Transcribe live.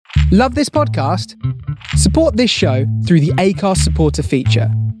Love this podcast? Support this show through the Acast supporter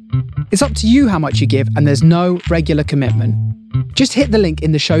feature. It's up to you how much you give, and there's no regular commitment. Just hit the link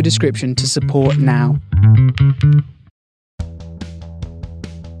in the show description to support now.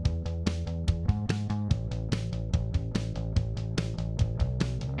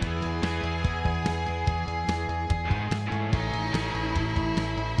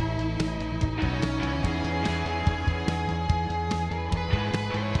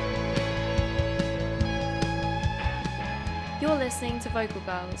 You're listening to Vocal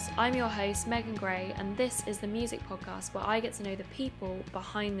Girls. I'm your host, Megan Gray, and this is the music podcast where I get to know the people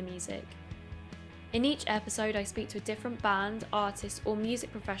behind the music. In each episode, I speak to a different band, artist, or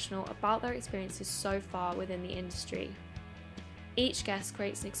music professional about their experiences so far within the industry. Each guest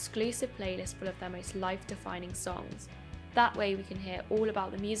creates an exclusive playlist full of their most life-defining songs. That way we can hear all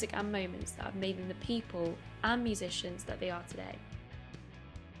about the music and moments that have made them the people and musicians that they are today.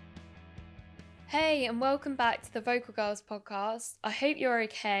 Hey, and welcome back to the Vocal Girls podcast. I hope you're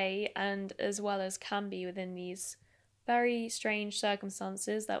okay, and as well as can be within these very strange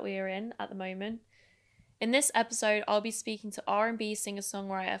circumstances that we are in at the moment. In this episode, I'll be speaking to R&B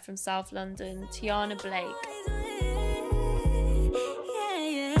singer-songwriter from South London, Tiana Blake.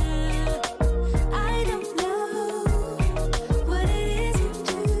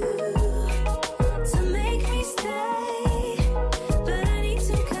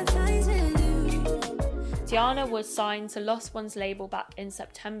 Tiana was signed to Lost Ones label back in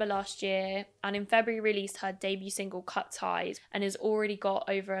September last year, and in February released her debut single Cut Ties and has already got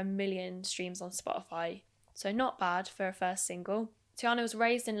over 1 million streams on Spotify. So not bad for a first single. Tiana was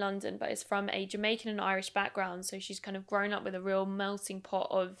raised in London but is from a Jamaican and Irish background, so she's kind of grown up with a real melting pot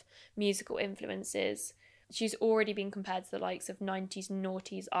of musical influences. She's already been compared to the likes of 90s and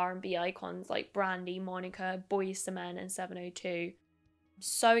noughties R&B icons like Brandy, Monica, Boyz II Men and 702.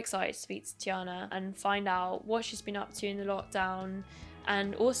 So excited to speak to Tiana and find out what she's been up to in the lockdown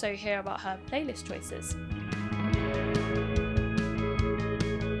and also hear about her playlist choices.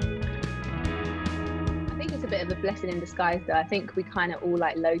 I think it's a bit of a blessing in disguise though. I think we kind of all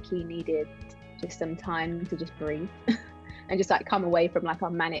like low-key needed just some time to just breathe and just like come away from like our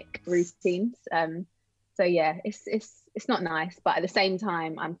manic routines. So yeah, it's not nice, but at the same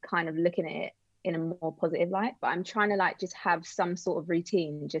time I'm kind of looking at it in a more positive light, but I'm trying to like just have some sort of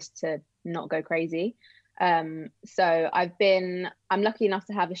routine just to not go crazy. So I'm lucky enough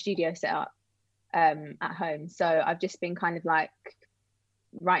to have a studio set up at home, so I've just been kind of like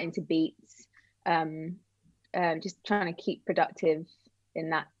writing to beats, just trying to keep productive in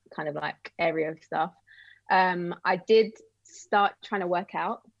that kind of like area of stuff. I did start trying to work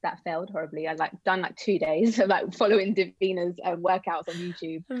out. That failed horribly. I done 2 days of like following Davina's workouts on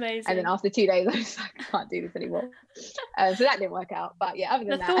YouTube. Amazing. And then after 2 days I was like, I can't do this anymore. So that didn't work out, but yeah, other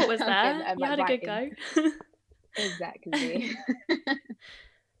than the that, thought was there. You had writing. A good go. Exactly.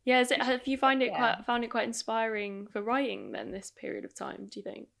 Yeah, have you found it quite inspiring for writing then this period of time, do you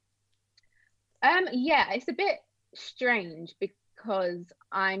think? Yeah, it's a bit strange because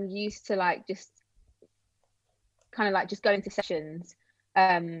I'm used to like just kind of like just going to sessions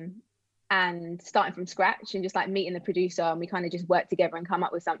and starting from scratch and just like meeting the producer, and we kind of just work together and come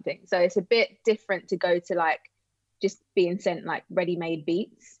up with something. So it's a bit different to go to like just being sent like ready-made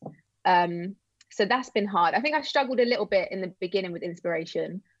beats. So that's been hard. I think I struggled a little bit in the beginning with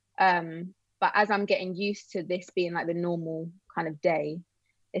inspiration, but as I'm getting used to this being like the normal kind of day,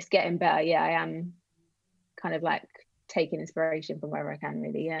 it's getting better. Yeah, I am kind of like taking inspiration from wherever I can,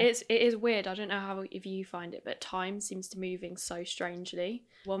 really. Yeah, it is weird. I don't know if you find it, but time seems to moving so strangely.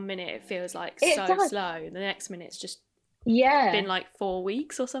 1 minute it feels like so slow, the next minute it's just been like 4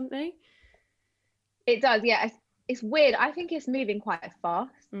 weeks or something. It does, yeah. It's weird. I think it's moving quite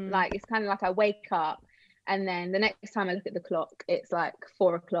fast. Like it's kind of like I wake up and then the next time I look at the clock it's like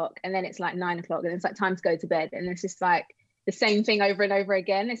 4 o'clock, and then it's like 9 o'clock, and it's like time to go to bed, and it's just like the same thing over and over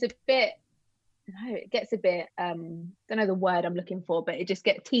again. It's a bit, it gets a bit don't know the word I'm looking for, but it just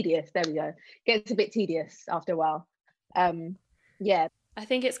gets tedious. There we go. Gets a bit tedious after a while. Yeah, I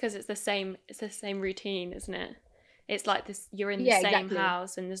think it's because it's the same routine, isn't it? It's like this, you're in the same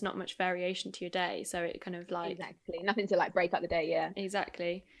house and there's not much variation to your day, so it kind of like nothing to like break up the day. Yeah,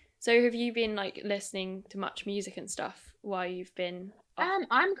 exactly. So have you been like listening to much music and stuff while you've been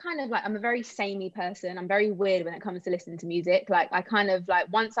I'm kind of like, I'm a very samey person. I'm very weird when it comes to listening to music. Like I kind of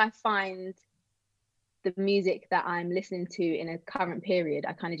like, once I find the music that I'm listening to in a current period,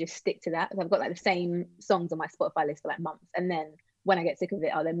 I kind of just stick to that. So I've got like the same songs on my Spotify list for like months, and then when I get sick of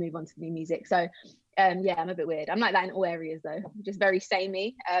it, I'll then move on to new music. So yeah, I'm a bit weird. I'm like that in all areas though, just very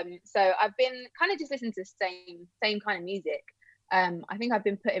samey. So I've been kind of just listening to the same kind of music. I think I've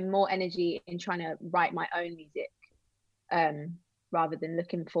been putting more energy in trying to write my own music, rather than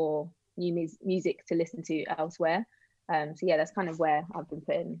looking for new music to listen to elsewhere. So yeah, that's kind of where I've been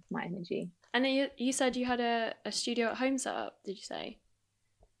putting my energy. And you said you had a studio at home set up, did you say?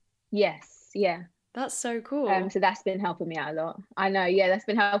 Yes, yeah. That's so cool. So that's been helping me out a lot. I know, yeah, that's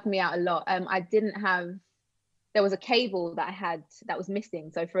been helping me out a lot. There was a cable that I had that was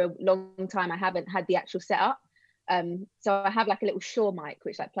missing. So for a long time, I haven't had the actual setup. So I have like a little Shure mic,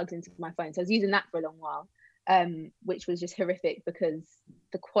 which like plugs into my phone. So I was using that for a long while, which was just horrific because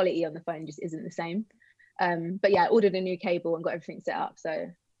the quality on the phone just isn't the same. But yeah, I ordered a new cable and got everything set up.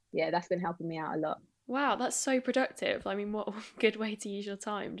 So yeah, that's been helping me out a lot. Wow, that's so productive. I mean, what a good way to use your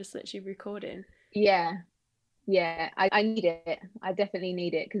time, just literally recording. Yeah, I need it. I definitely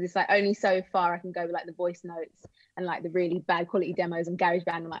need it, because it's like only so far I can go with like the voice notes and like the really bad quality demos on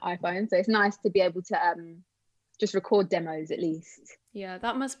GarageBand on my iPhone. So it's nice to be able to just record demos at least. Yeah,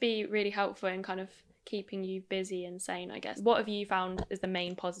 that must be really helpful in kind of keeping you busy and sane, I guess. What have you found is the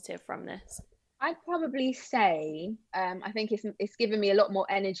main positive from this? I'd probably say I think it's given me a lot more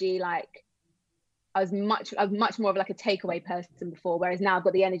energy. Like I was much more of like a takeaway person before, whereas now I've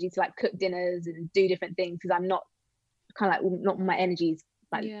got the energy to like cook dinners and do different things, because I'm not kind of like, not my energy's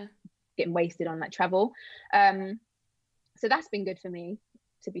like getting wasted on like travel. So that's been good for me,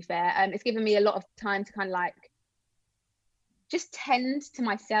 to be fair. It's given me a lot of time to kind of like just tend to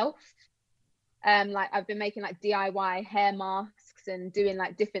myself. Like I've been making like DIY hair masks and doing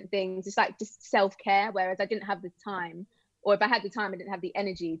like different things, just self-care, whereas I didn't have the time, or if I had the time, I didn't have the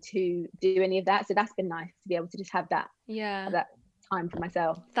energy to do any of that. So that's been nice to be able to just have that time for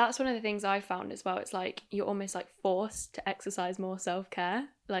myself. That's one of the things I found as well. It's like you're almost like forced to exercise more self-care.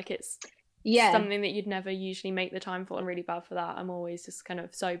 Like it's something that you'd never usually make the time for. I'm really bad for that. I'm always just kind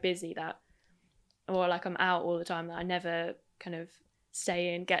of so busy that, or like I'm out all the time, that I never kind of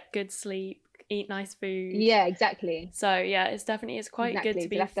stay in, get good sleep, eat nice food. Yeah, exactly. So yeah, it's quite good to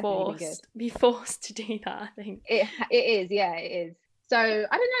be forced to do that, I think. It is, yeah, it is. So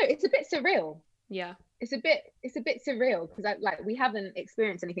I don't know, it's a bit surreal. Yeah. It's a bit surreal, because we haven't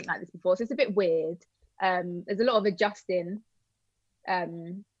experienced anything like this before. So it's a bit weird. There's a lot of adjusting.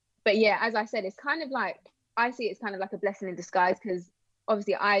 But yeah, as I said, it's kind of like, I see it's kind of like a blessing in disguise, because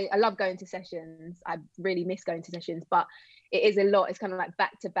obviously I love going to sessions. I really miss going to sessions, but it is a lot. It's kind of like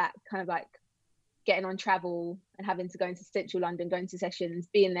back to back, kind of like getting on travel and having to go into central London, going to sessions,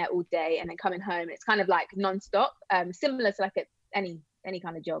 being there all day, and then coming home. It's kind of like non-stop, similar to like any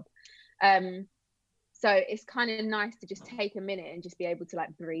kind of job. So it's kind of nice to just take a minute and just be able to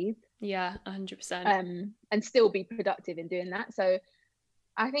like breathe. Yeah, 100%. And still be productive in doing that. So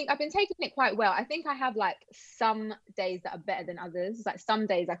I think I've been taking it quite well. I think I have like some days that are better than others. Like some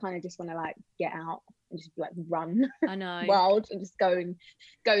days I kind of just want to like get out and just like run I know. wild and just go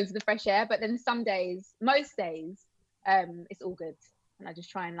into the fresh air. But then some days, most days, it's all good, and I just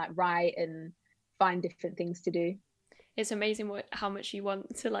try and like write and find different things to do. It's amazing how much you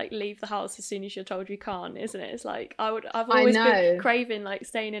want to like leave the house as soon as you're told you can't, isn't it? It's like I've always been craving like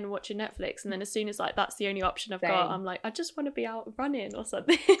staying in and watching Netflix, and then as soon as like that's the only option I've got, I'm like, I just want to be out running or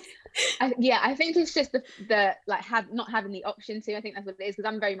something. I think it's just the like not having the option to. I think that's what it is, because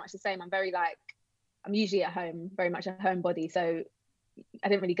I'm very much the same. I'm usually at home, very much a homebody, so I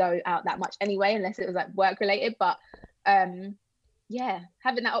didn't really go out that much anyway, unless it was like work related. But yeah,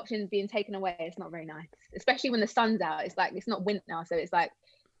 having that option being taken away, it's not very nice, especially when the sun's out. It's like, it's not winter now, so it's like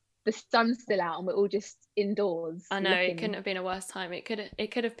the sun's still out and we're all just indoors. I know, it couldn't have been a worse time. It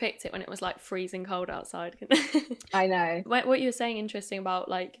could have picked it when it was like freezing cold outside. I know. What you were saying interesting about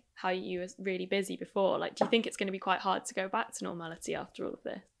like how you were really busy before, like do you think it's going to be quite hard to go back to normality after all of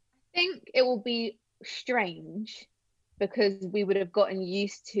this? I think it will be strange, because we would have gotten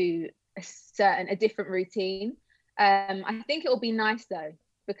used to a different routine. I think it'll be nice though,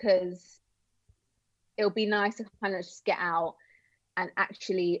 because it'll be nice to kind of just get out and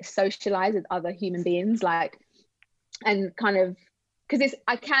actually socialize with other human beings, like, and kind of, because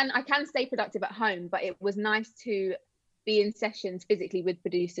I can stay productive at home, but it was nice to be in sessions physically with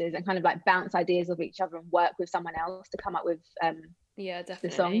producers and kind of like bounce ideas off each other and work with someone else to come up with yeah, definitely,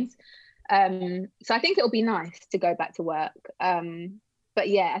 the songs. So I think it'll be nice to go back to work. But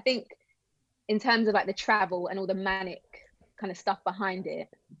yeah, I think in terms of like the travel and all the manic kind of stuff behind it,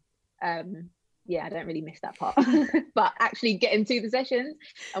 yeah, I don't really miss that part. But actually getting to the sessions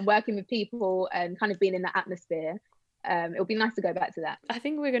and working with people and kind of being in that atmosphere, it'll be nice to go back to that. I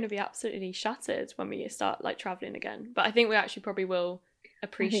think we're going to be absolutely shattered when we start like traveling again, but I think we actually probably will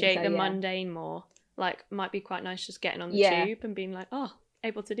appreciate the mundane more. Like, might be quite nice just getting on the tube and being like, oh,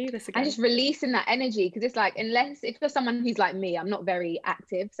 able to do this again? And just releasing that energy, because it's like, if you're someone who's like me, I'm not very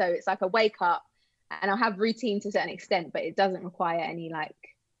active, so it's like I wake up and I'll have routine to a certain extent, but it doesn't require any like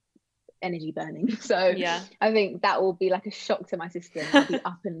energy burning. So yeah, I think that will be like a shock to my system. I'll be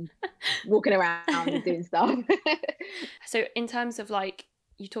up and walking around and doing stuff. So in terms of like,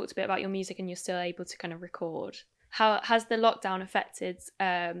 you talked a bit about your music and you're still able to kind of record. How has the lockdown affected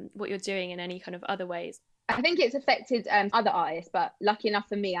what you're doing in any kind of other ways? I think it's affected other artists, but lucky enough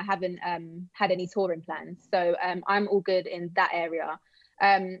for me, I haven't had any touring plans. So I'm all good in that area.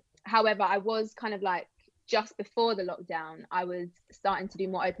 However, I was kind of like, just before the lockdown, I was starting to do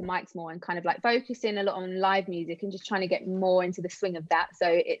more open mics more and kind of like focusing a lot on live music and just trying to get more into the swing of that. So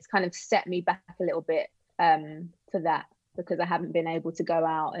it's kind of set me back a little bit for that, because I haven't been able to go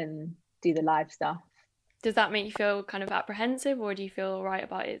out and do the live stuff. Does that make you feel kind of apprehensive, or do you feel all right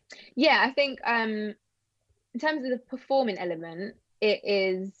about it? Yeah, I think in terms of the performing element, it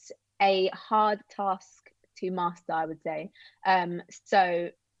is a hard task to master, I would say. So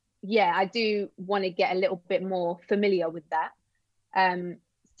yeah, I do want to get a little bit more familiar with that.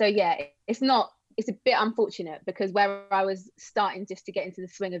 So yeah, it's a bit unfortunate, because where I was starting just to get into the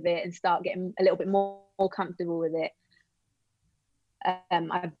swing of it and start getting a little bit more comfortable with it,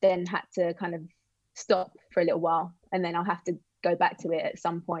 I've then had to kind of stop for a little while, and then I'll have to go back to it at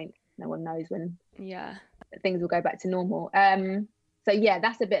some point. No one knows when things will go back to normal. So yeah,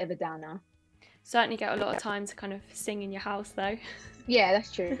 that's a bit of a downer. Certainly get a lot of time to kind of sing in your house though. Yeah,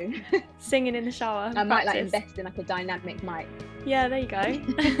 that's true. Singing in the shower. I might like invest in like a dynamic mic. Yeah, there you go.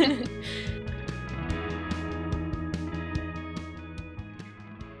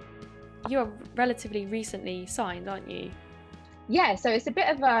 You're relatively recently signed, aren't you? Yeah, so it's a bit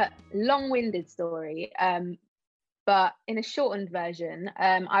of a long-winded story, but in a shortened version,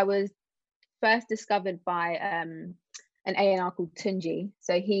 I was first discovered by an A&R called Tunji.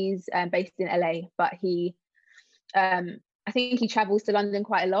 So he's based in LA, but I think he travels to London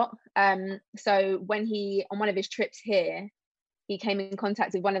quite a lot. So when on one of his trips here, he came in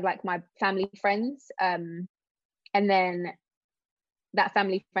contact with one of like my family friends, and then that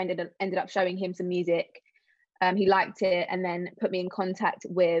family friend ended up showing him some music. He liked it, and then put me in contact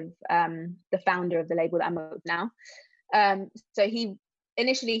with the founder of the label that I'm with now. So he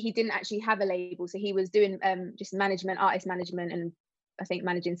didn't actually have a label, so he was doing just artist management, and I think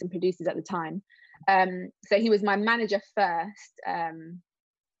managing some producers at the time. So he was my manager first,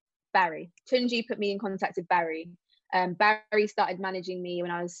 Barry. Tunji put me in contact with Barry. Barry started managing me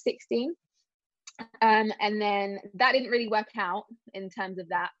when I was 16. And then that didn't really work out in terms of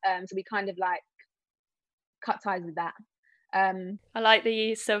that. So we kind of like cut ties with that. I like the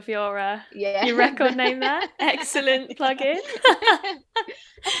use of your your record name there. Excellent plug-in.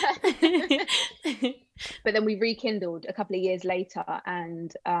 But then we rekindled a couple of years later,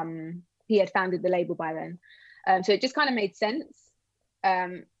 and he had founded the label by then. So it just kind of made sense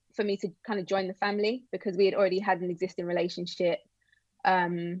for me to kind of join the family, because we had already had an existing relationship.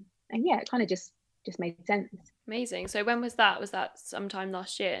 And yeah, it kind of just made sense. Amazing. So when was that? Was that sometime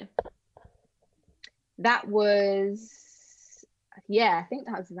last year? That was, I think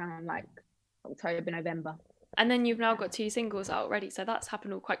that was around like October, November. And then you've now got 2 singles out already, so that's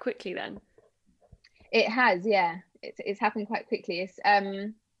happened all quite quickly then. It has, yeah. It's happened quite quickly.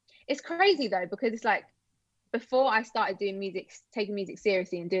 It's crazy though, because it's like, before I started doing music, taking music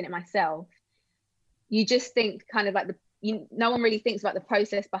seriously and doing it myself, you just think kind of like no one really thinks about the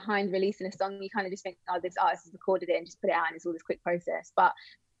process behind releasing a song. You kind of just think, oh, this artist has recorded it and just put it out, and it's all this quick process. But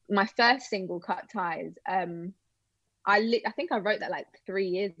my first single, Cut Ties, I think I wrote that like 3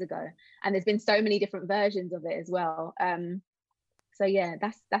 years ago, and there's been so many different versions of it as well. So yeah,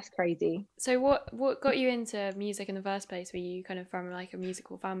 that's crazy. So what got you into music in the first place? Were you kind of from like a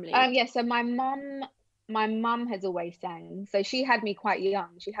musical family? Yeah, so my mum has always sang, so she had me quite young.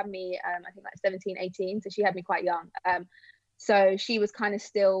 She had me I think like 17, 18, so she had me quite young. So she was kind of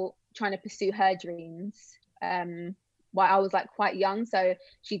still trying to pursue her dreams while I was like quite young, so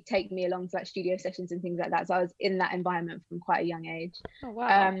she'd take me along to like studio sessions and things like that. So I was in that environment from quite a young age. Oh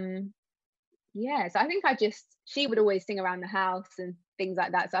wow. Yeah, so I think she would always sing around the house and things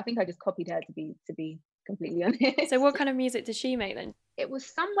like that, so I think I just copied her, to be completely honest. So what kind of music did she make then? It was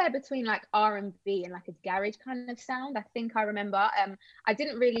somewhere between like R&B and like a garage kind of sound, I think I remember. I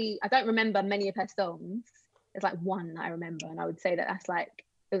don't remember many of her songs. There's like one that I remember, and I would say that's like,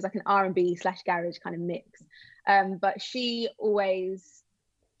 it was like an R&B / garage kind of mix. But she was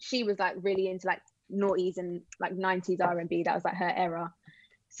like really into like noughties and like 90s R&B. That was like her era.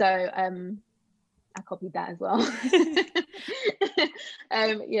 So I copied that as well.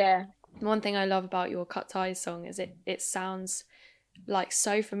 Yeah. One thing I love about your Cut Ties song is it sounds like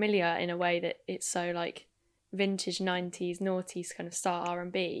so familiar in a way that it's so like vintage 90s noughties kind of style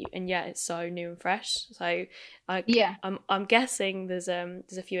R&B, and yet it's so new and fresh. So Yeah, I'm guessing there's a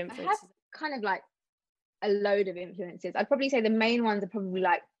few I have influences. kind of like a load of influences. I'd probably say the main ones are probably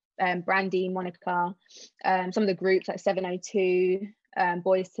like Brandy, Monica, some of the groups like 702,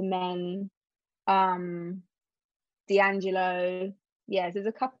 Boys to Men, D'Angelo. Yeah, there's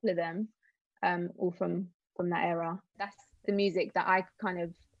a couple of them, all from that era. That's the music that I kind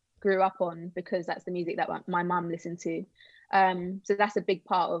of grew up on, because that's the music that my mum listened to. So that's a big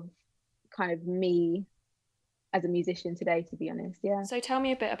part of kind of me as a musician today, to be honest. Yeah. So tell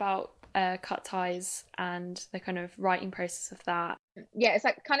me a bit about Cut Ties and the kind of writing process of that. Yeah, it's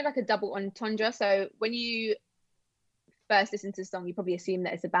like kind of like a double entendre. So when you first listen to the song, you probably assume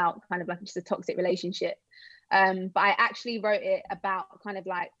that it's about kind of like just a toxic relationship. But I actually wrote it about kind of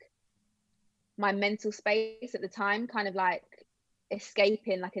like my mental space at the time, kind of like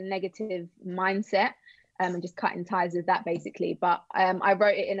escaping like a negative mindset, and just cutting ties with that basically. But I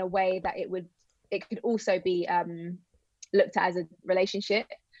wrote it in a way that it could also be looked at as a relationship,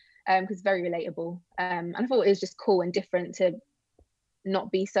 because it's very relatable. And I thought it was just cool and different to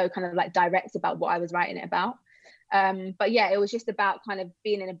not be so kind of like direct about what I was writing it about. But yeah, it was just about kind of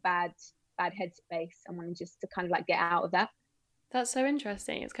being in a bad headspace and wanting just to kind of like get out of that. That's so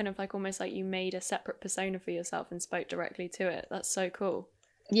interesting. It's kind of like almost like you made a separate persona for yourself and spoke directly to it. That's so cool.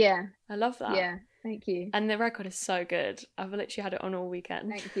 Yeah, I love that. Yeah, thank you. And the record is so good. I've literally had it on all weekend.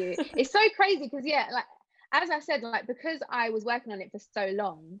 Thank you. It's so crazy because, yeah, like as I said, like because I was working on it for so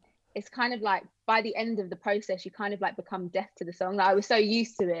long, it's kind of like by the end of the process, you kind of like become deaf to the song. Like, I was so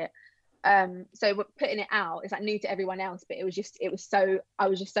used to it. So putting it out, it's like new to everyone else, but I was just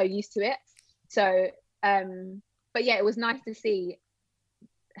so used to it. So, but yeah, it was nice to see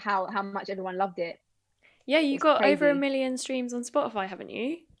how much everyone loved it. Yeah, you got crazy. Over 1 million streams on Spotify, haven't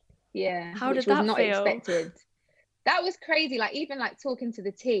you? Yeah. How did that was not feel? Expected. That was crazy. Like even like talking to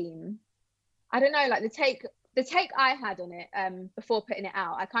the team, I don't know, like the take I had on it before putting it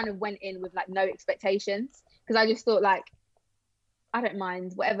out, I kind of went in with like no expectations, because I just thought like, I don't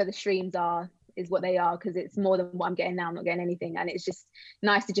mind, whatever the streams are is what they are, because it's more than what I'm getting now. I'm not getting anything, and it's just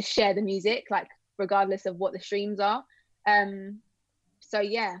nice to just share the music, like regardless of what the streams are. So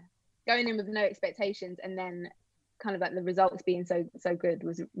yeah, going in with no expectations and then kind of like the results being so good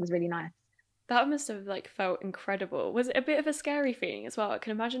was really nice. That must have like felt incredible. Was it a bit of a scary feeling as well? I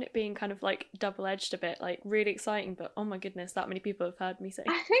can imagine it being kind of like double-edged a bit, like really exciting, but oh my goodness, that many people have heard me sing.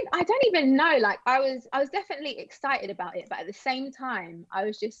 I don't even know, like I was definitely excited about it, but at the same time I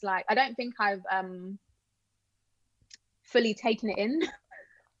was just like, I don't think I've fully taken it in.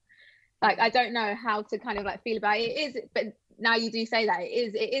 Like I don't know how to kind of like feel about it. It is, but now you do say that,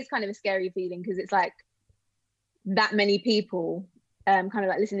 it is kind of a scary feeling, because it's like that many people kind of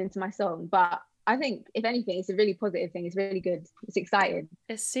like listening to my song. But I think if anything, it's a really positive thing. It's really good. It's exciting.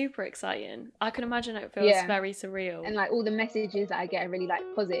 It's super exciting. I can imagine it feels very surreal. And like all the messages that I get are really like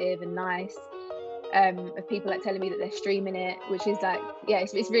positive and nice, of people like telling me that they're streaming it, which is like, yeah,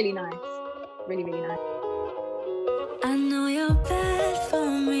 it's really nice. Really, really nice. I know you're bad for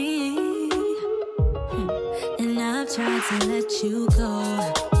me, and I've tried to let you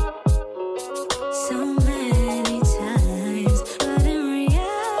go so many times, but in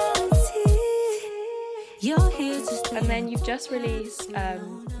reality, you're here to stay. And then you've just released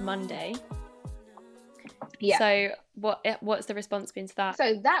Monday. Yeah. So what's the response been to that?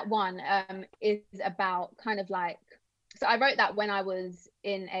 So that one is about kind of like, so I wrote that when I was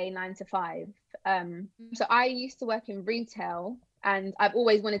in a 9-to-5. So I used to work in retail, and I've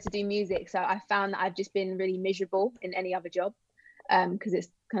always wanted to do music. So I found that I've just been really miserable in any other job, because it's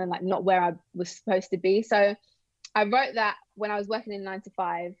kind of like not where I was supposed to be. So I wrote that when I was working in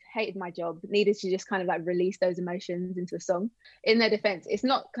 9-to-5, hated my job, needed to just kind of like release those emotions into a song. In their defense, it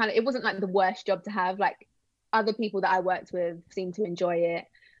wasn't like the worst job to have. Like other people that I worked with seemed to enjoy it.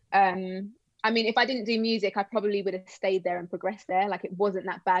 I mean, if I didn't do music, I probably would have stayed there and progressed there. Like it wasn't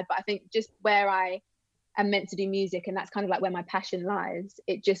that bad, but I think just where I am meant to do music, and that's kind of like where my passion lies,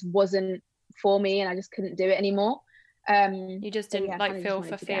 it just wasn't for me, and I just couldn't do it anymore. You just didn't like feel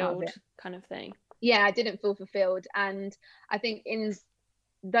fulfilled kind of thing. Yeah, I didn't feel fulfilled. And I think in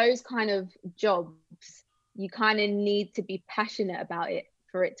those kind of jobs, you kind of need to be passionate about it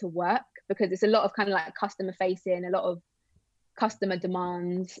for it to work, because it's a lot of kind of like customer facing, a lot of customer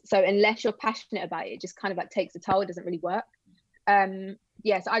demands. So unless you're passionate about it, it just kind of like takes a toll. It doesn't really work. So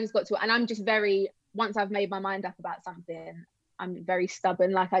I just got to it, and I'm just once I've made my mind up about something, I'm very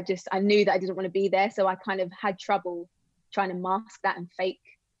stubborn. Like I knew that I didn't want to be there, so I kind of had trouble trying to mask that and fake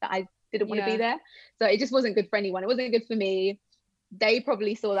that I didn't want to be there. So it just wasn't good for anyone. It wasn't good for me. they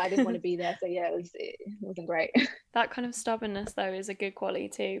probably saw that I didn't want to be there. So yeah, it wasn't great. That kind of stubbornness though is a good quality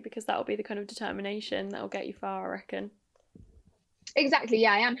too, because that'll be the kind of determination that'll get you far, I reckon. Exactly.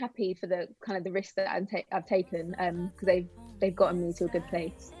 Yeah, I am happy for the kind of the risk that I've taken, because they've gotten me to a good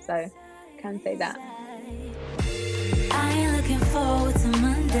place. So I can say that. I ain't looking forward to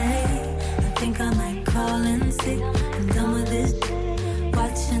Monday. I think I might call and sick. I'm done with this.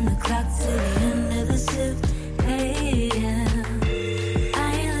 Watching the clock till the end of the shift. Hey, yeah.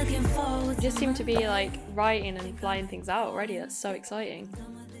 I ain't looking forward to You just seem to be like writing and flying things out already. That's so exciting.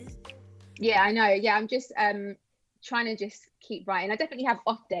 Yeah, I know. Yeah, I'm just trying to just keep writing. I definitely have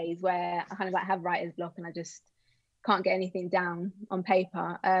off days where I kind of like have writer's block and I just can't get anything down on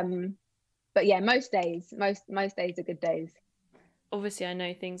paper. But yeah, most days are good days. Obviously, I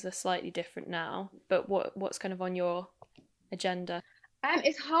know things are slightly different now, but what's kind of on your agenda?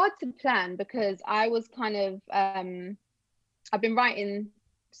 It's hard to plan because I was kind of I've been writing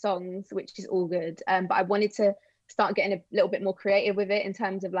songs, which is all good, but I wanted to start getting a little bit more creative with it in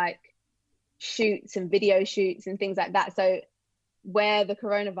terms of like shoots and video shoots and things like that. So where the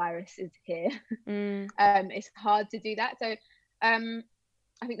coronavirus is here, it's hard to do that. So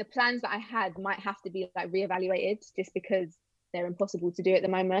I think the plans that I had might have to be like reevaluated just because they're impossible to do at the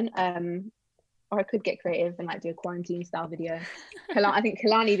moment. Or I could get creative and like do a quarantine style video. I think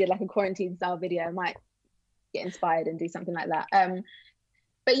Kalani did like a quarantine style video. I might get inspired and do something like that.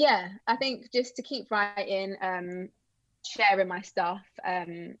 But yeah, I think just to keep writing, sharing my stuff,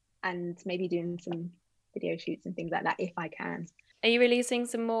 and maybe doing some video shoots and things like that if I can. Are you releasing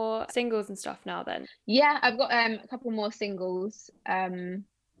some more singles and stuff now then? Yeah, I've got a couple more singles.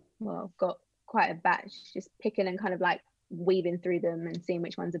 Well, I've got quite a batch, just picking and kind of like weaving through them and seeing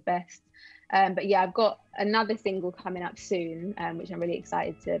which ones are best. But yeah, I've got another single coming up soon, which I'm really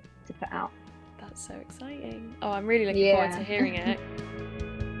excited to put out. That's so exciting. Oh, I'm really looking forward to hearing it.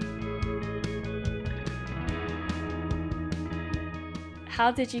 How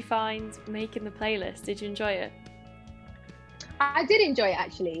did you find making the playlist? Did you enjoy it? I did enjoy it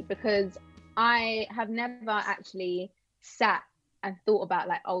actually, because I have never actually sat and thought about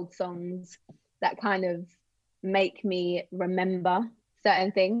like old songs that kind of make me remember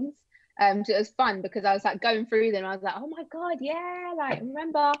certain things. So it was fun because I was like going through them. I was like, oh my God, yeah, like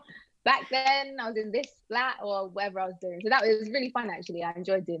remember back then I was in this flat or whatever I was doing. So that was really fun actually. I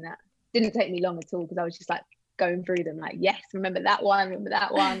enjoyed doing that. Didn't take me long at all because I was just like going through them like, yes, remember that one.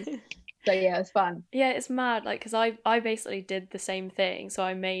 So yeah, it was fun. Yeah, it's mad, like, because I basically did the same thing. So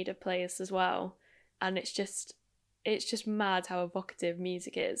I made a playlist as well, and it's just mad how evocative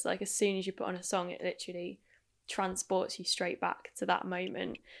music is. Like, as soon as you put on a song, it literally transports you straight back to that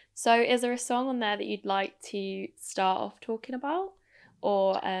moment. So is there a song on there that you'd like to start off talking about,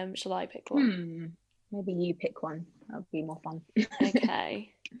 or shall I pick one? Maybe you pick one. That would be more fun.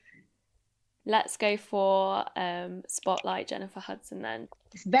 Okay. Let's go for Spotlight, Jennifer Hudson then.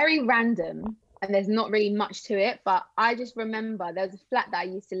 It's very random and there's not really much to it, but I just remember there was a flat that I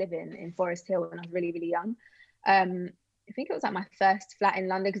used to live in Forest Hill when I was really, really young. I think it was like my first flat in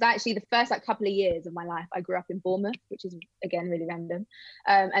London, because actually the first like couple of years of my life I grew up in Bournemouth, which is again really random.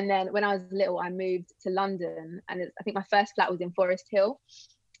 And then when I was little I moved to London, and I think my first flat was in Forest Hill.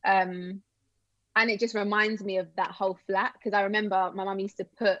 And it just reminds me of that whole flat, because I remember my mum used to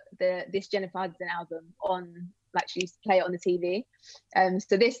put this Jennifer Hudson album on, like she used to play it on the TV.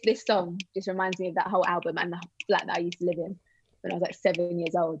 So this song just reminds me of that whole album and the flat that I used to live in when I was like 7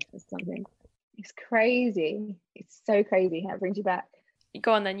 years old or something. It's crazy. It's so crazy how it brings you back.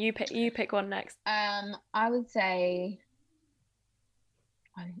 Go on then, you pick one next. I would say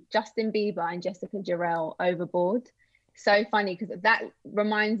Justin Bieber and Jessica Jarrell, Overboard. So funny because that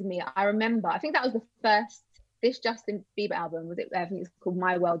reminds me, I remember, I think that was the first, this Justin Bieber album, was it? I think it's called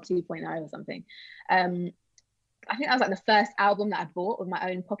My World 2.0 or something. I think that was like the first album that I bought with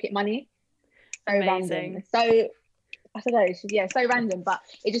my own pocket money. So amazing. Random. So I don't know, yeah, so random, but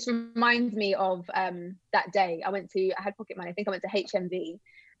it just reminds me of that day. I had pocket money, I think I went to HMV,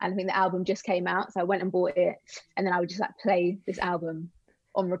 and I think the album just came out, so I went and bought it, and then I would just like play this album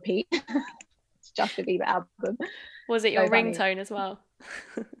on repeat. It's Justin Bieber album. Was it your ringtone as well?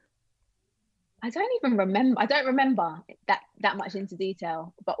 I don't remember that much into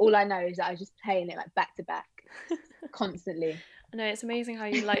detail, but all I know is that I was just playing it like back to back constantly. I know, it's amazing how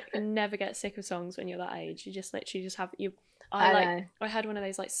you like never get sick of songs when you're that age. You just literally just have you. I had one of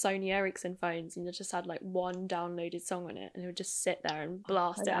those like Sony Ericsson phones, and it just had like one downloaded song on it, and it would just sit there and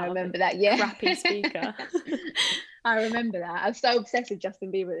blast it out. I remember that, yeah. Crappy speaker. I remember that. I was so obsessed with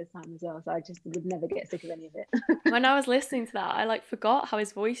Justin Bieber at this time as well, so I just would never get sick of any of it. When I was listening to that, I like forgot how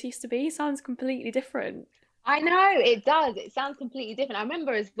his voice used to be. He sounds completely different. I know it does. It sounds completely different. I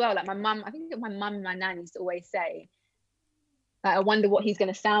remember as well, like my mum, I think my mum and my nan used to always say, like, I wonder what he's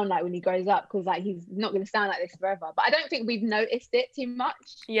going to sound like when he grows up, because like he's not going to sound like this forever. But I don't think we've noticed it too much.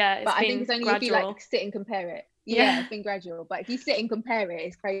 Yeah, but I think it's only gradual. if you like sit and compare it. Yeah, it's been gradual. But if you sit and compare it,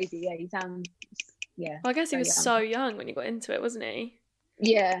 it's crazy. Yeah, he sounds. Yeah. Well, I guess he was so young when he got into it, wasn't he?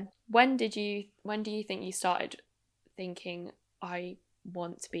 Yeah. When do you think you started thinking, I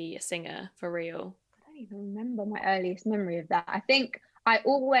want to be a singer for real? I don't even remember my earliest memory of that. I think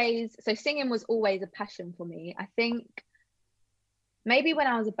so singing was always a passion for me. I think maybe when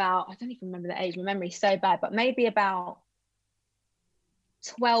I was about, I don't even remember the age, my memory's so bad, but maybe about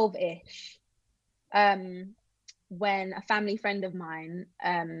 12-ish, when a family friend of mine,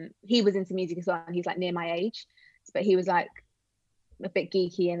 he was into music as well, and he's like near my age, but he was like a bit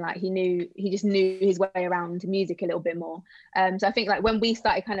geeky, and like he just knew his way around music a little bit more. So I think like when we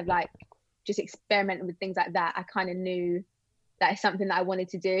started kind of like just experimenting with things like that, I kind of knew that it's something that I wanted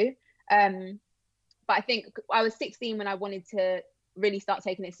to do. But I think I was 16 when I wanted to really start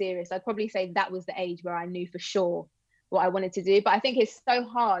taking it serious. I'd probably say that was the age where I knew for sure what I wanted to do. But I think it's so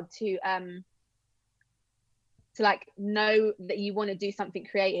hard to like know that you want to do something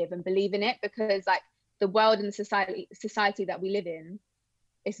creative and believe in it, because like the world and the society that we live in,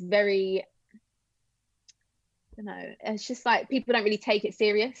 it's very, I don't know, it's just like people don't really take it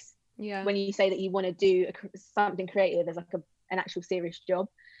serious. Yeah. When you say that you want to do something creative as like an actual serious job.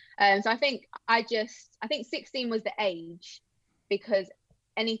 So I think 16 was the age, because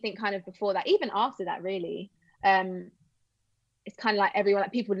anything kind of before that, even after that really, it's kind of like everyone,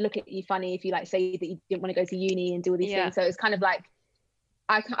 like people would look at you funny if you like say that you didn't want to go to uni and do all these things. So it's kind of like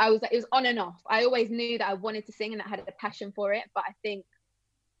I was like, it was on and off. I always knew that I wanted to sing and I had a passion for it, but I think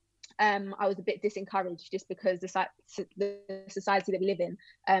I was a bit disencouraged just because the society that we live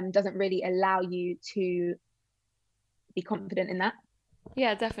in doesn't really allow you to be confident in that.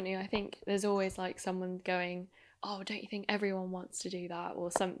 Yeah, definitely. I think there's always like someone going, oh, don't you think everyone wants to do that,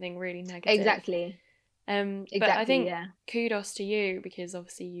 or something really negative. Exactly. But I think kudos to you, because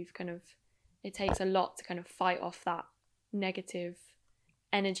obviously you've kind of, it takes a lot to kind of fight off that negative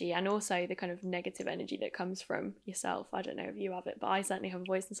energy, and also the kind of negative energy that comes from yourself. I don't know if you have it, but I certainly have a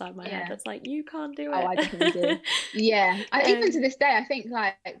voice inside my head that's like, you can't do it. I definitely do. Yeah. Even to this day, I think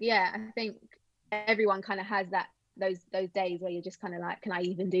like, I think everyone kind of has that, those days where you're just kind of like, can I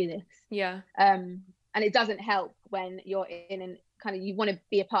even do this? Yeah. And it doesn't help when you're in an kind of, you want to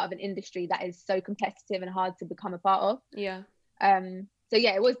be a part of an industry that is so competitive and hard to become a part of. Yeah. So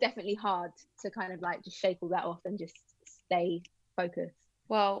yeah, it was definitely hard to kind of like just shake all that off and just stay focused.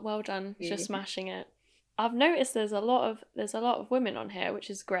 Well done. Yeah. Just smashing it. I've noticed there's a lot of women on here, which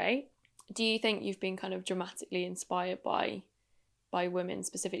is great. Do you think you've been kind of dramatically inspired by women?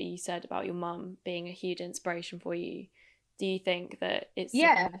 Specifically, you said about your mum being a huge inspiration for you. Do you think that it's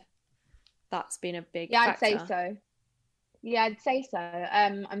that's been a big factor? I'd say so. Yeah, I'd say so.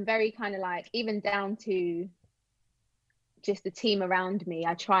 I'm very kind of like, even down to just the team around me,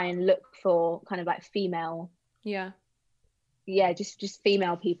 I try and look for kind of like female. Just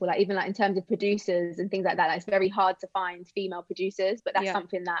female people, like even like in terms of producers and things like that, it's very hard to find female producers, but that's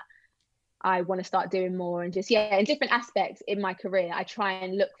something that I want to start doing more. And just in different aspects in my career, I try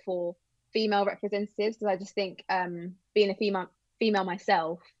and look for female representatives, because I just think being a female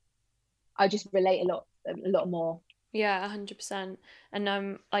myself, I just relate a lot more. Yeah, 100%.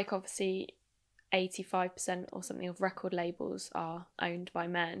 And like obviously 85% or something of record labels are owned by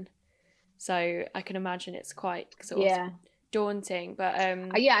men, so I can imagine it's quite sort of daunting. But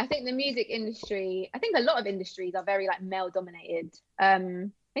I think the music industry, I think a lot of industries are very like male dominated. I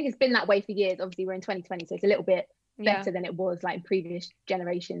think it's been that way for years. Obviously we're in 2020, so it's a little bit better than it was like previous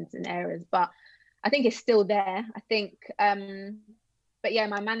generations and eras, but I think it's still there. I think but yeah,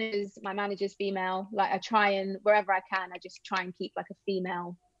 my manager's female. Like I try and wherever I can, I just try and keep like a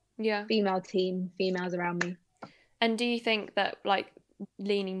female team, females around me. And do you think that like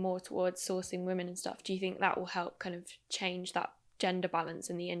leaning more towards sourcing women and stuff, do you think that will help kind of change that gender balance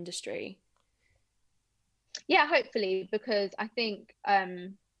in the industry? Yeah, hopefully, because I think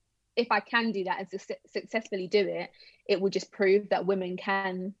if I can do that and successfully do it, it will just prove that women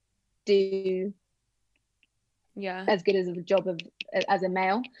can do as good as a job as a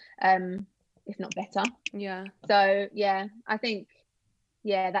male, if not better. So I think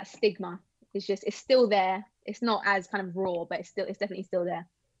that stigma is just, it's still there. It's not as kind of raw, but it's definitely still there.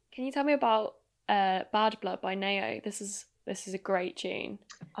 Can you tell me about Bad Blood by Nao? This is a great tune.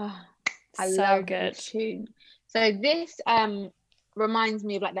 I love this tune. So this reminds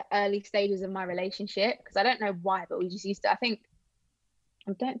me of like the early stages of my relationship, because I don't know why, but we just used to, I think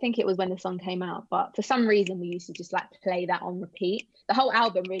I don't think it was when the song came out, but for some reason we used to just like play that on repeat. The whole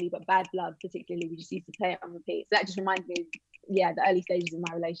album really, but Bad Blood particularly, we just used to play it on repeat. So that just reminds me, yeah, the early stages of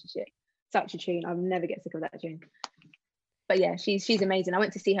my relationship. Such a tune. I'll never get sick of that tune. But yeah, she's amazing. I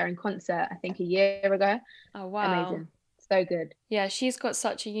went to see her in concert, I think a year ago. Oh, wow. Amazing. So good. Yeah, she's got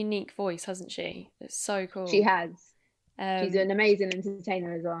such a unique voice, hasn't she? It's so cool. She has. She's an amazing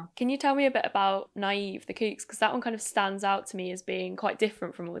entertainer as well. Can you tell me a bit about Naive, the Kooks? Because that one kind of stands out to me as being quite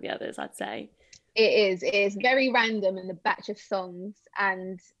different from all the others, I'd say. It is very random in the batch of songs,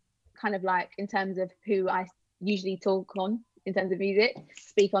 and kind of like in terms of who I usually talk on in terms of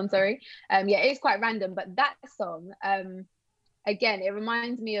speak on, sorry. Yeah, it is quite random, but that song, again, it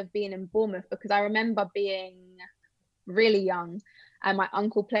reminds me of being in Bournemouth, because I remember being really young and my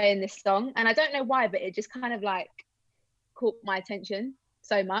uncle playing this song, and I don't know why, but it just kind of like caught my attention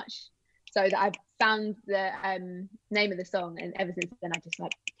so much, so that I found the name of the song, and ever since then I just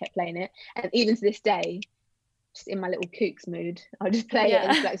like kept playing it. And even to this day, just in my little Kooks mood, I'll just play it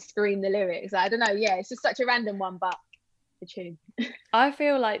and just like scream the lyrics. I don't know, yeah, it's just such a random one, but the tune. I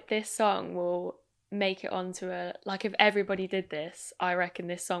feel like this song will make it onto like if everybody did this, I reckon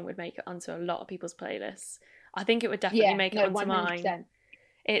this song would make it onto a lot of people's playlists. I think it would definitely make it onto 100%. mine.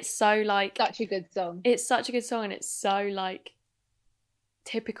 It's so like such a good song. It's such a good song, and it's so like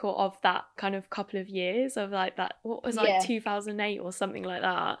typical of that kind of couple of years of like that, what was like 2008 or something like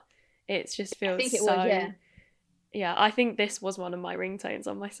that. It just feels I think it was, yeah, I think this was one of my ringtones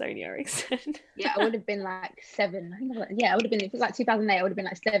on my Sony Ericsson. Yeah, I would have been like 7. I would have been, if it was like 2008, I would have been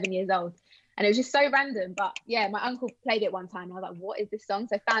like 7 years old. And it was just so random. But yeah, my uncle played it one time, and I was like, what is this song?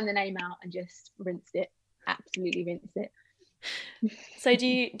 So I found the name out and just rinsed it. Absolutely rinsed it. So do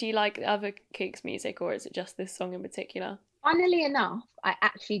you like other Kooks music, or is it just this song in particular? Funnily enough, I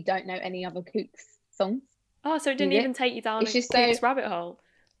actually don't know any other Kooks songs. Oh, so it didn't even take you down a Kooks rabbit hole?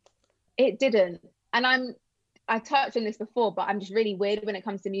 It didn't. And I touched on this before, but I'm just really weird when it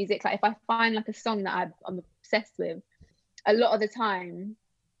comes to music. Like if I find like a song that I'm obsessed with, a lot of the time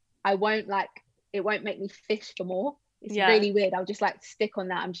it won't make me fish for more. It's really weird. I'll just like stick on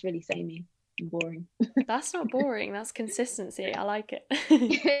that. I'm just really samey and boring. That's not boring. That's consistency. I like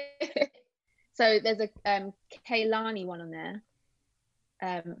it. So there's a Kehlani one on there.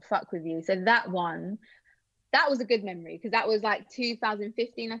 Fuck With You. So that one, that was a good memory, because that was like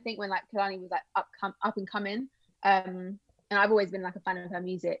 2015, I think, when like Kehlani was like up and coming. And I've always been like a fan of her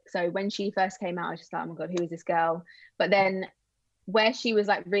music. So when she first came out, I was just like, oh my God, who is this girl? But then where she was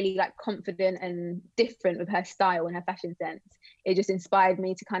like really like confident and different with her style and her fashion sense, it just inspired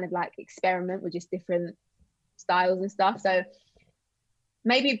me to kind of like experiment with just different styles and stuff. So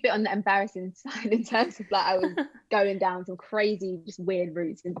maybe a bit on the embarrassing side in terms of like I was going down some crazy, just weird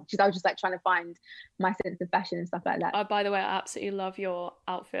routes, and I was just like trying to find my sense of fashion and stuff like that. Oh, by the way, I absolutely love your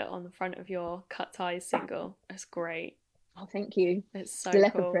outfit on the front of your Cut Ties single. It's great. Oh, thank you. It's so the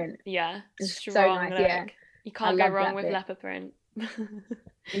leopard cool. print. Yeah, it's strong so nice. look. Yeah, you can't go wrong with leopard print.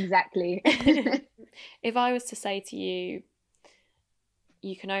 Exactly. If I was to say to you,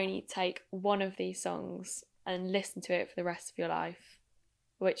 you can only take one of these songs and listen to it for the rest of your life,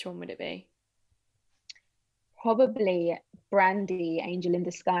 which one would it be? Probably Brandy, Angel in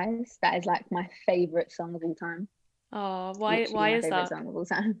Disguise. That is like my favourite song of all time. Oh, why is that? Song of all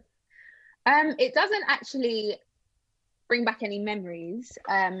time. It doesn't actually bring back any memories.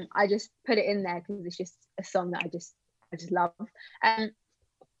 I just put it in there because it's just a song that I just love.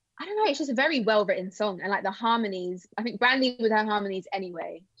 I don't know, it's just a very well written song, and like the harmonies, I think Brandy with her harmonies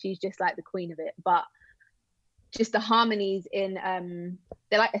anyway, she's just like the queen of it, but just the harmonies in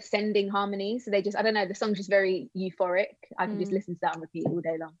they're like ascending harmonies, so they just, I don't know, the song's just very euphoric. I can just listen to that on repeat all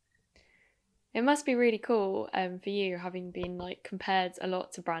day long. It must be really cool for you, having been like compared a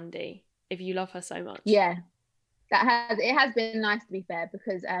lot to Brandy, if you love her so much. Yeah, it has been nice, to be fair,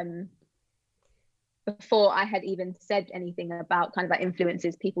 because before I had even said anything about kind of like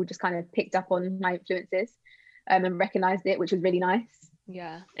influences, people just kind of picked up on my influences and recognized it, which was really nice.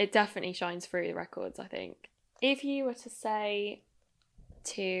 Yeah, it definitely shines through the records, I think. If you were to say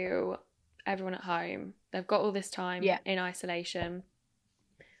to everyone at home, they've got all this time in isolation,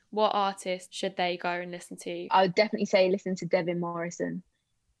 what artist should they go and listen to? I would definitely say listen to Devin Morrison.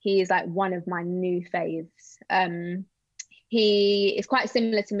 He is like one of my new faves. He is quite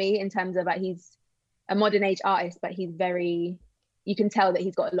similar to me in terms of like he's a modern age artist, but he's very, you can tell that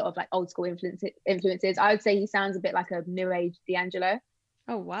he's got a lot of like old school influences. I would say he sounds a bit like a new age D'Angelo.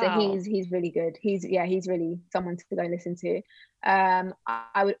 Oh wow. So he's really good. He's really someone to go listen to.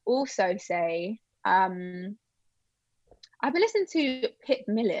 I would also say I've been listening to Pip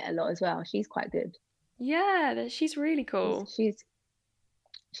Millett a lot as well. She's quite good. Yeah, she's really cool.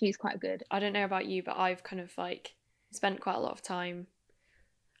 She's quite good. I don't know about you, but I've kind of like spent quite a lot of time.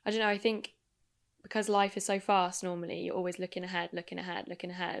 I don't know, I think because life is so fast normally, you're always looking ahead.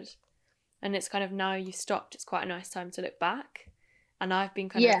 And it's kind of now you've stopped, it's quite a nice time to look back. And I've been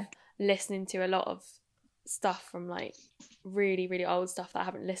kind of listening to a lot of stuff from like really, really old stuff that I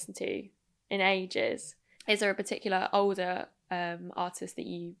haven't listened to in ages. Is there a particular older artist that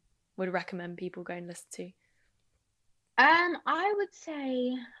you would recommend people go and listen to? I would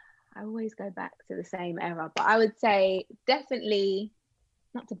say, I always go back to the same era, but I would say definitely,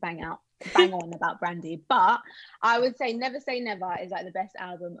 not to bang on about Brandy, but I would say Never Say Never is like the best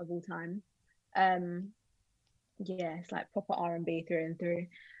album of all time. Yeah, it's like proper R&B through and through.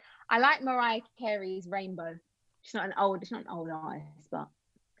 I like Mariah Carey's Rainbow. It's not an old artist, but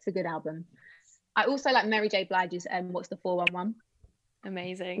it's a good album. I also like Mary J. Blige's What's the 411.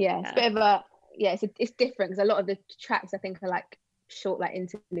 Amazing. Yeah, it's a bit of a, it's different because a lot of the tracks I think are like short, like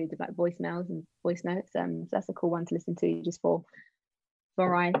interludes of like voicemails and voice notes. So that's a cool one to listen to just for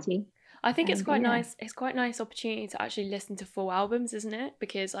variety. I think it's quite nice. It's quite a nice opportunity to actually listen to full albums, isn't it?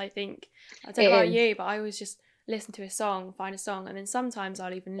 Because I think, I don't know about you, but I always just listen to a song, find a song, and then sometimes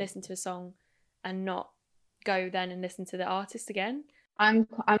I'll even listen to a song and not go then and listen to the artist again. I'm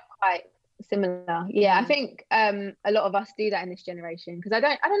quite similar. Yeah, I think a lot of us do that in this generation because I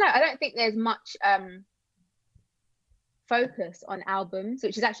don't think there's much focus on albums,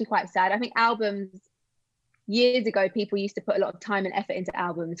 which is actually quite sad. I think albums, years ago, people used to put a lot of time and effort into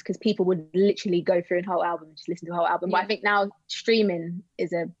albums because people would literally go through a whole album and just listen to a whole album. But I think now streaming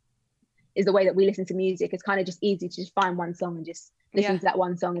is the way that we listen to music. It's kind of just easy to just find one song and just listen to that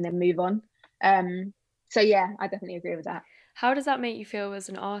one song and then move on. So yeah, I definitely agree with that. How does that make you feel as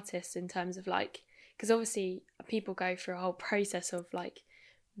an artist in terms of like, because obviously people go through a whole process of like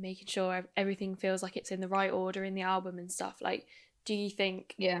making sure everything feels like it's in the right order in the album and stuff. Like, do you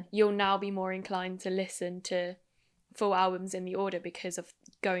think you'll now be more inclined to listen to full albums in the order because of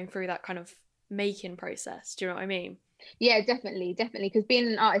going through that kind of making process? Do you know what I mean? Yeah, definitely. Because being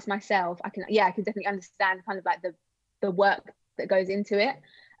an artist myself, I can definitely understand kind of like the work that goes into it.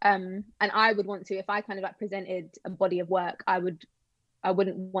 And I would want to, if I kind of like presented a body of work, I wouldn't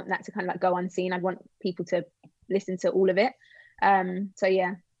want that to kind of like go unseen. I'd want people to listen to all of it. So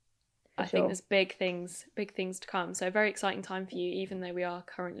yeah. I think there's big things to come. So a very exciting time for you, even though we are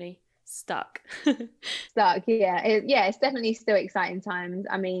currently stuck. It's definitely still exciting times.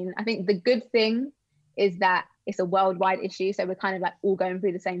 I mean, I think the good thing is that it's a worldwide issue, so we're kind of like all going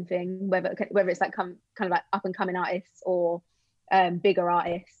through the same thing, whether it's like kind of like up and coming artists or bigger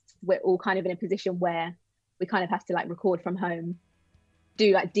artists. We're all kind of in a position where we kind of have to like record from home,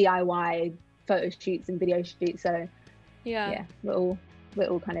 do like DIY photo shoots and video shoots. So yeah, we're all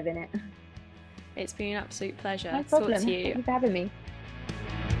kind of in it. It's been an absolute pleasure to talk to you. Thank you for having me.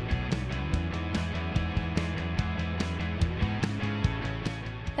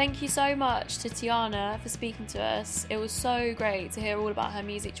 Thank you so much to Tiana for speaking to us. It was so great to hear all about her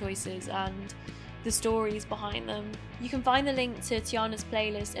music choices and the stories behind them. You can find the link to Tiana's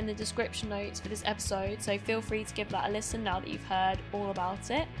playlist in the description notes for this episode, so feel free to give that a listen now that you've heard all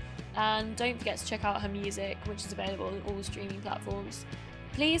about it. And don't forget to check out her music, which is available on all streaming platforms.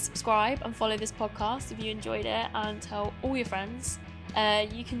 Please subscribe and follow this podcast if you enjoyed it, and tell all your friends.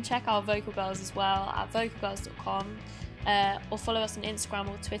 You can check out Vocal Girls as well at vocalgirls.com, or follow us on Instagram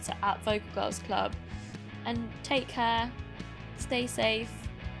or Twitter at Vocal Girls Club. And take care, stay safe,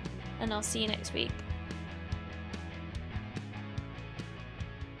 and I'll see you next week.